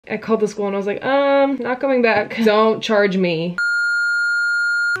I called the school and I was like, not coming back. Don't charge me.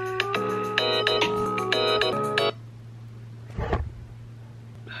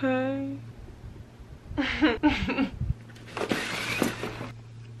 Hi. I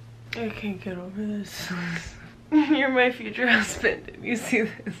can't get over this. You're my future husband if you see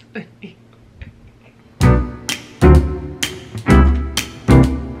this video.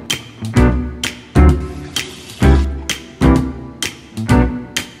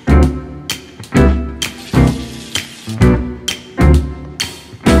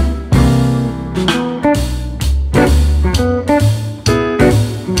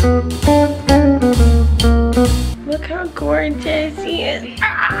 Look how gorgeous he is.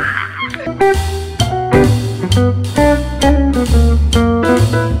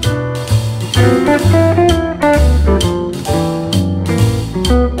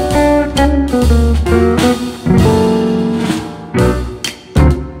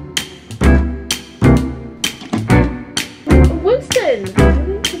 Winston!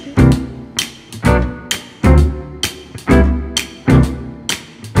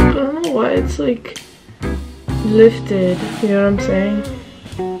 I don't know why it's like lifted, you know what I'm saying?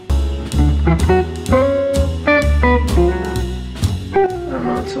 I don't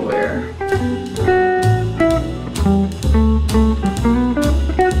know what to wear.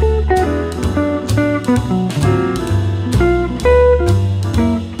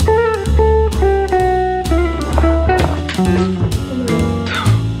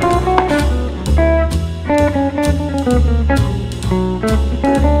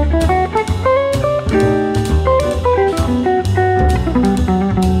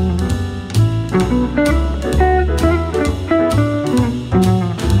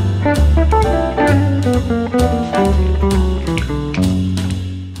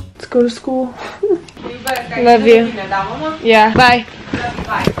 Go to school. Love you. Yeah, bye.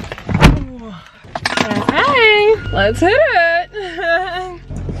 Bye. Alright, let's hit it.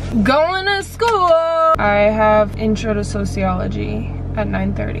 Going to school. I have intro to sociology at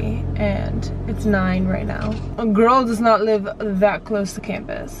 9:30 and it's 9 right now. A girl does not live that close to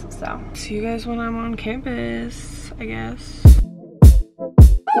campus, so see you guys when I'm on campus, I guess.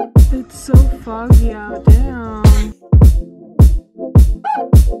 It's so foggy out, damn.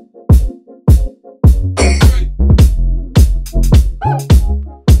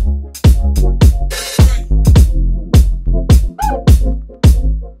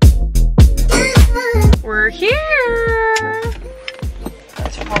 We're here.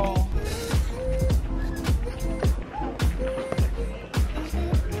 Let's roll.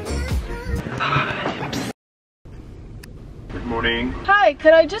 Good morning. Hi,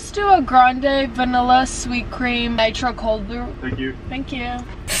 could I just do a grande vanilla sweet cream nitro cold brew? Thank you. Thank you.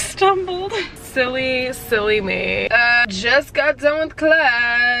 Stumbled. Silly me. Just got done with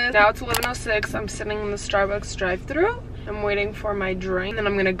class. Now it's 11:06. I'm sitting in the Starbucks drive-thru. I'm waiting for my drink, then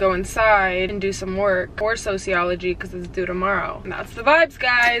I'm gonna go inside and do some work for sociology because it's due tomorrow. And that's the vibes,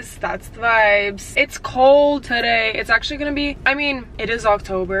 guys. That's the vibes. It's cold today. It's actually gonna be, I mean, it is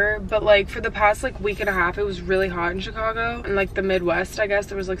October, but like for the past like week and a half, it was really hot in Chicago and like the Midwest, I guess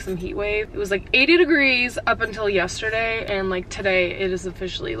there was like some heat wave. It was like 80 degrees up until yesterday, and like today it is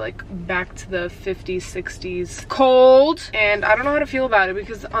officially like back to the 50s, 60s. Cold, and I don't know how to feel about it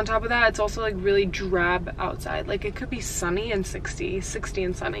because on top of that, it's also like really drab outside. Like it could be sunny and 60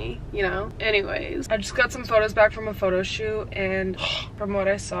 and sunny, you know? Anyways, I just got some photos back from a photo shoot, and from what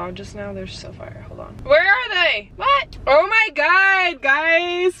I saw just now, they're so fire. Hold on. Where are they? What? Oh my god,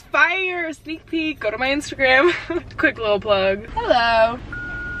 guys! Fire! Sneak peek. Go to my Instagram. Quick little plug. Hello.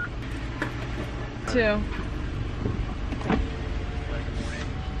 2.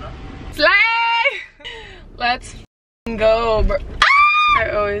 Slay! Let's go, bro.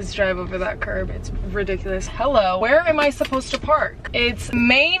 I always drive over that curb. It's ridiculous. Hello. Where am I supposed to park? It's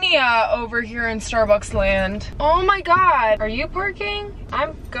mania over here in Starbucks land. Oh my god. Are you parking?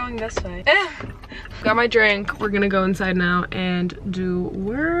 I'm going this way. Got my drink. We're gonna go inside now and do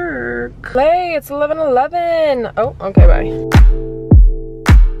work. Hey, it's 11:11. Oh, okay, bye.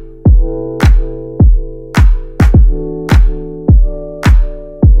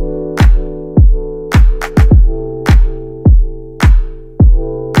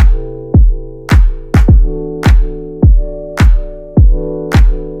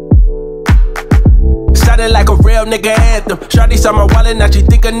 Like a real nigga anthem. Shawty saw my wallet, now she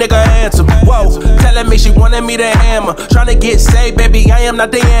think a nigga handsome. Whoa, telling me she wanted me to hammer. Trying to get saved, baby, I am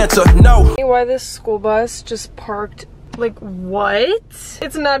not the answer. No. Why this school bus just parked? Like what?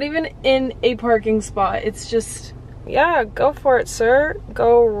 It's not even in a parking spot. It's just Yeah, go for it, sir.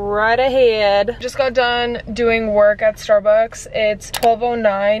 Go right ahead. Just got done doing work at Starbucks. It's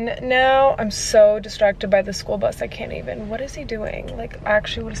 12:09 now. I'm so distracted by the school bus. I can't even. What is he doing? Like,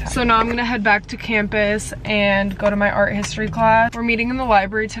 actually, what is happening? So now I'm gonna head back to campus and go to my art history class. We're meeting in the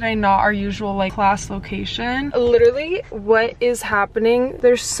library today, not our usual like class location. Literally, what is happening?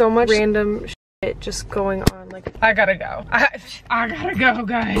 There's so much random shit just going on. Like, I gotta go. I gotta go,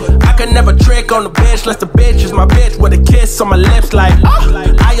 guys. I can never trick on the bitch unless the bitch is my bitch with a kiss on my lips like,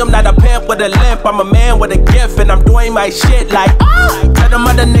 oh. I am not a pimp with a limp, I'm a man with a gift and I'm doing my shit like, oh. Tell them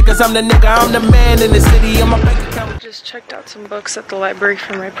other niggas I'm the nigga, I'm the man in the city, I'm a bank account. Just checked out some books at the library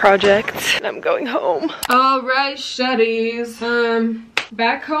for my project and I'm going home. All right, shuddies.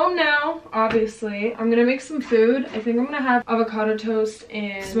 Back home now, obviously. I'm gonna make some food. I think I'm gonna have avocado toast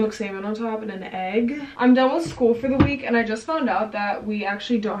and smoked salmon on top and an egg. I'm done with school for the week and I just found out that we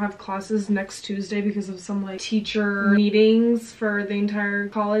actually don't have classes next Tuesday because of some like teacher meetings for the entire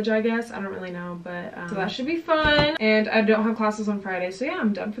college, I guess. I don't really know, but so that should be fun. And I don't have classes on Friday, so yeah,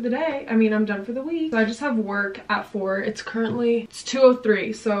 I'm done for the day. I mean, I'm done for the week. So I just have work at 4. It's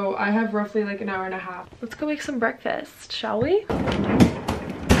 2:03, so I have roughly like an hour and a half. Let's go make some breakfast, shall we?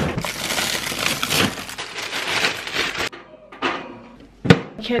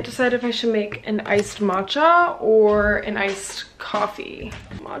 I can't decide if I should make an iced matcha or an iced coffee.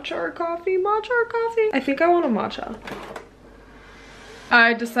 Matcha or coffee? Matcha or coffee? I think I want a matcha.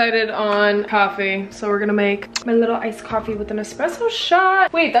 I decided on coffee, so we're gonna make my little iced coffee with an espresso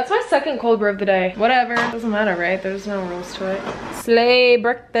shot. Wait, that's my second cold brew of the day. Whatever, doesn't matter, right? There's no rules to it. Slay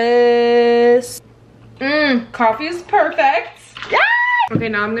breakfast. Coffee is perfect. Yay! Okay,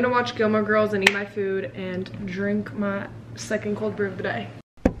 now I'm gonna watch Gilmore Girls and eat my food and drink my second cold brew of the day.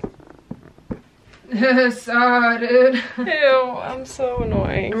 Dude. Ew, I'm so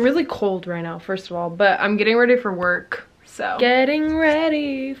annoying. I'm really cold right now, first of all, but I'm getting ready for work. So, getting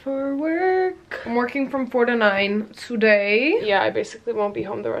ready for work. I'm working from 4 to 9 today. Yeah, I basically won't be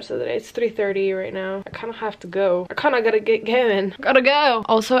home the rest of the day. It's 3:30 right now. I kind of have to go. I kind of gotta get going. Gotta go.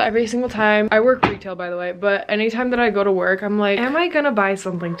 Also, every single time, I work retail, by the way, but anytime that I go to work, I'm like, am I gonna buy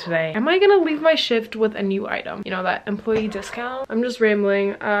something today? Am I gonna leave my shift with a new item? You know, that employee discount? I'm just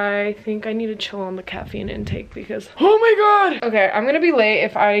rambling. I think I need to chill on the caffeine intake because, oh my god! Okay, I'm gonna be late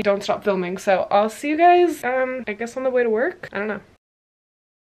if I don't stop filming, so I'll see you guys, I guess on the way to work. I don't know.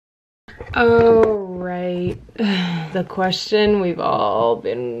 Oh, right. The question we've all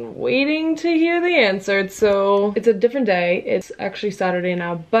been waiting to hear the answer. So it's a different day. It's actually Saturday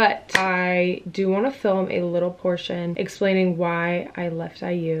now, but I do want to film a little portion explaining why I left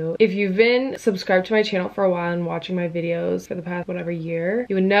IU. If you've been subscribed to my channel for a while and watching my videos for the past whatever year,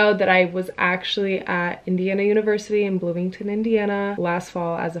 you would know that I was actually at Indiana University in Bloomington, Indiana last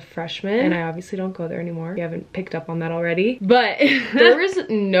fall as a freshman, and I obviously don't go there anymore. You haven't picked up on that already, but there was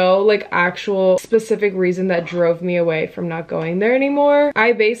no like actual specific reason that drove me away from not going there anymore.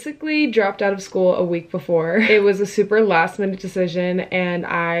 I basically dropped out of school a week before. It was a super last minute decision and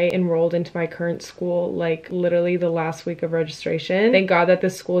I enrolled into my current school like literally the last week of registration. Thank God that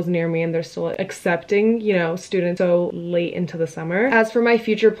this school is near me and they're still accepting, you know, students so late into the summer. As for my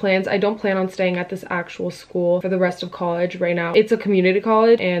future plans, I don't plan on staying at this actual school for the rest of college right now. It's a community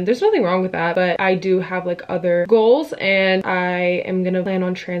college and there's nothing wrong with that, but I do have like other goals and I am gonna plan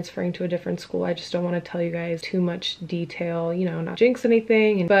on transferring to a different school. I just don't want to tell you guys too much detail, you know, not jinx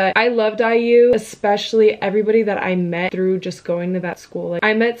anything. But I loved IU, especially everybody that I met through just going to that school. Like,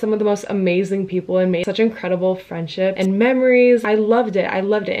 I met some of the most amazing people and made such incredible friendships and memories. I loved it. I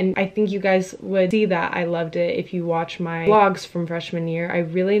loved it. And I think you guys would see that I loved it if you watch my vlogs from freshman year. I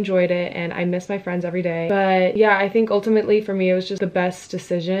really enjoyed it and I miss my friends every day. But yeah, I think ultimately for me, it was just the best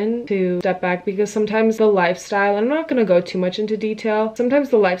decision to step back because sometimes the lifestyle, I'm not going to go too much into detail, sometimes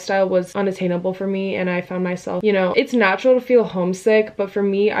the lifestyle was unattainable for me and I found myself, you know, it's natural to feel homesick, but for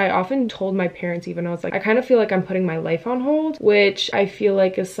me, I often told my parents even, I was like, I kind of feel like I'm putting my life on hold, which I feel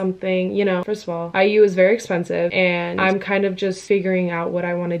like is something, you know, first of all, IU is very expensive and I'm kind of just figuring out what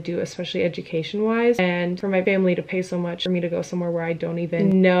I want to do, especially education wise, and for my family to pay so much for me to go somewhere where I don't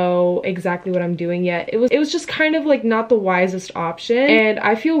even know exactly what I'm doing yet, it was just kind of like not the wisest option. And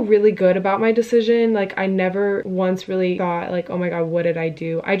I feel really good about my decision. Like, I never once really thought like, oh my god, what did I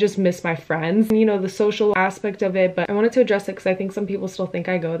do? I just miss my friends, you know, the social aspect of it. But I wanted to address it because I think some people still think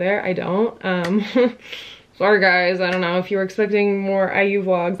I go there. I don't. Sorry guys, I don't know if you were expecting more IU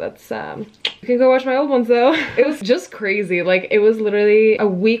vlogs. That's you can go watch my old ones though. It was just crazy. Like, it was literally a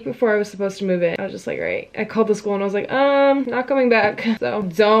week before I was supposed to move in. I was just like, right. I called the school and I was like, not coming back, so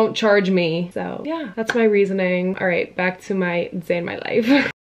don't charge me. So yeah, that's my reasoning. All right, back to my day in my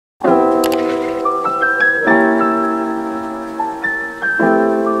life.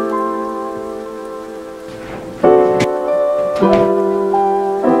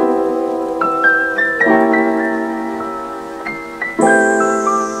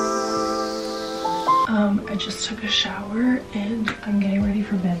 just took a shower and I'm getting ready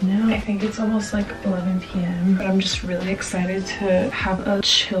for bed now. I think it's almost like 11 p.m. but I'm just really excited to have a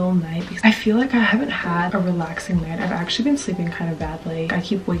chill night because I feel like I haven't had a relaxing night. I've actually been sleeping kind of badly. I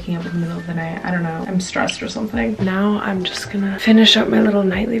keep waking up in the middle of the night. I don't know. I'm stressed or something. Now I'm just gonna finish up my little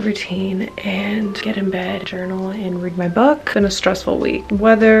nightly routine and get in bed, journal, and read my book. It's been a stressful week.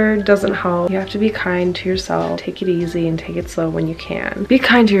 Weather doesn't help. You have to be kind to yourself. Take it easy and take it slow when you can. Be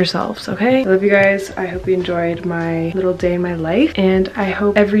kind to yourselves, okay? I love you guys. I hope you enjoyed my little day in my life, and I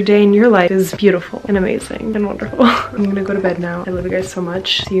hope every day in your life is beautiful and amazing and wonderful. I'm gonna go to bed now. I love you guys so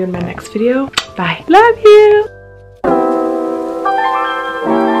much. See you in my next video. Bye. Love you.